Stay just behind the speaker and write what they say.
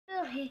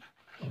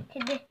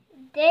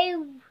today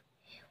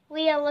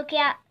we are looking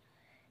at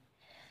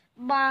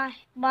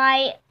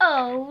my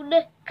own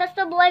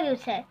custom Lego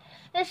set.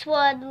 This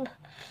one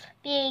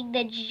being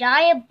the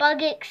giant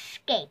bug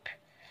escape.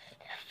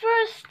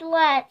 First,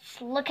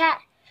 let's look at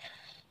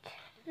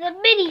the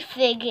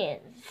minifigures.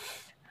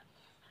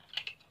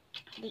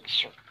 Make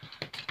sure.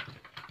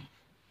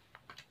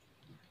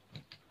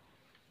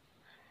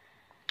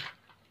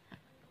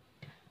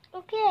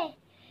 Okay,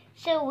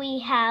 so we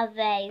have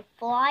a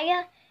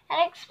flyer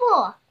and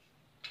explorer.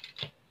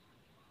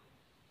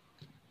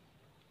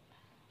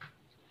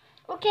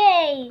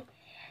 Okay,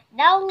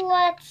 now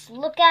let's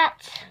look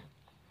at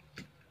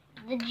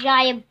the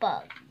giant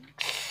bugs.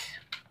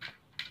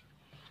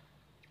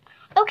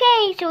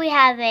 Okay, so we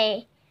have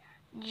a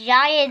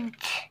giant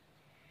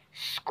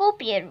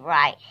scorpion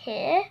right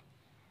here,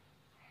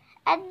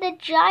 and the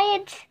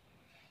giant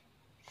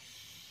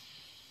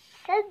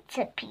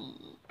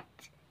centipede.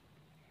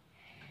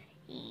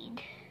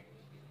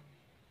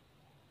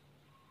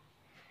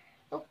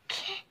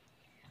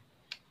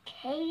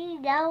 Okay,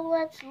 now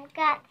let's look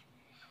at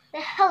the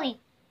helicopter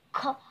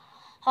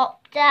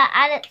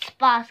and its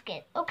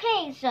basket.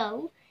 Okay,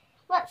 so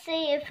let's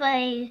see if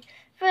I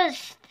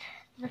first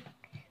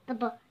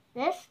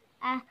this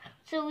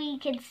so we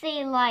can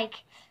see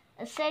like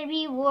a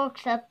centipede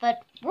works up, but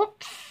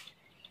whoops,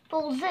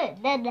 pulls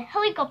in. Then the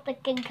helicopter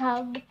can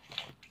come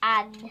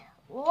and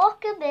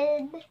lock him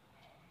in,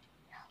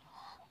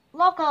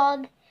 lock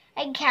on,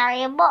 and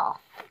carry him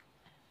off.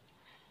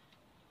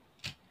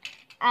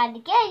 And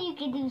again, you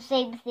can do the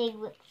same thing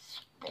with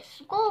the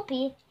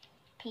scorpion,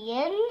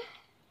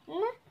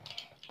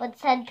 but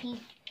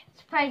centipede,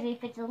 surprisingly,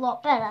 fits a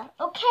lot better.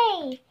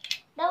 Okay,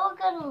 now we're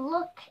gonna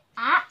look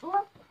at.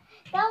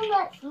 Now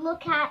let's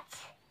look at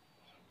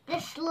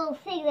this little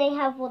thing they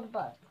have on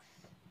the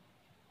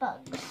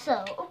bugs.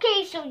 So,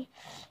 okay, so we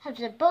have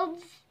some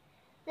bones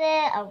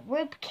there, a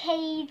rib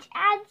cage,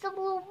 and some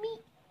little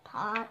meat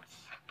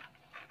parts.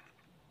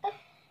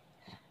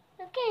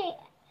 Okay.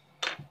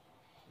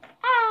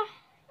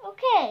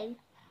 Okay.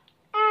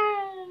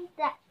 And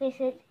that's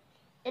basically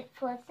it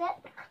for a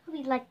set. Hope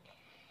you liked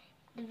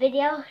the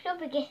video. Don't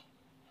forget,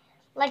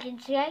 like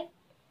and share.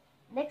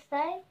 Next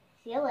time,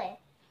 see you later.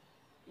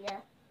 Yeah.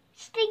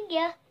 Sting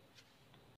ya.